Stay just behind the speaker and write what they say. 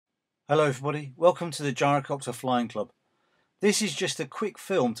Hello everybody, welcome to the Gyrocopter Flying Club. This is just a quick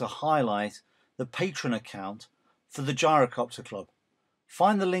film to highlight the Patreon account for the Gyrocopter Club.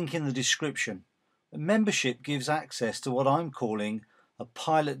 Find the link in the description. The membership gives access to what I'm calling a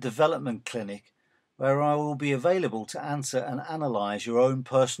pilot development clinic, where I will be available to answer and analyse your own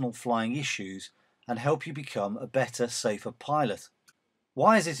personal flying issues and help you become a better, safer pilot.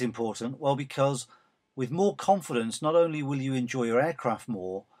 Why is it important? Well, because with more confidence, not only will you enjoy your aircraft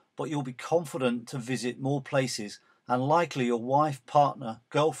more, but you'll be confident to visit more places, and likely your wife, partner,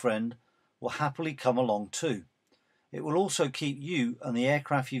 girlfriend will happily come along too. It will also keep you and the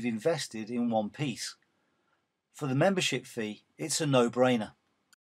aircraft you've invested in one piece. For the membership fee, it's a no-brainer.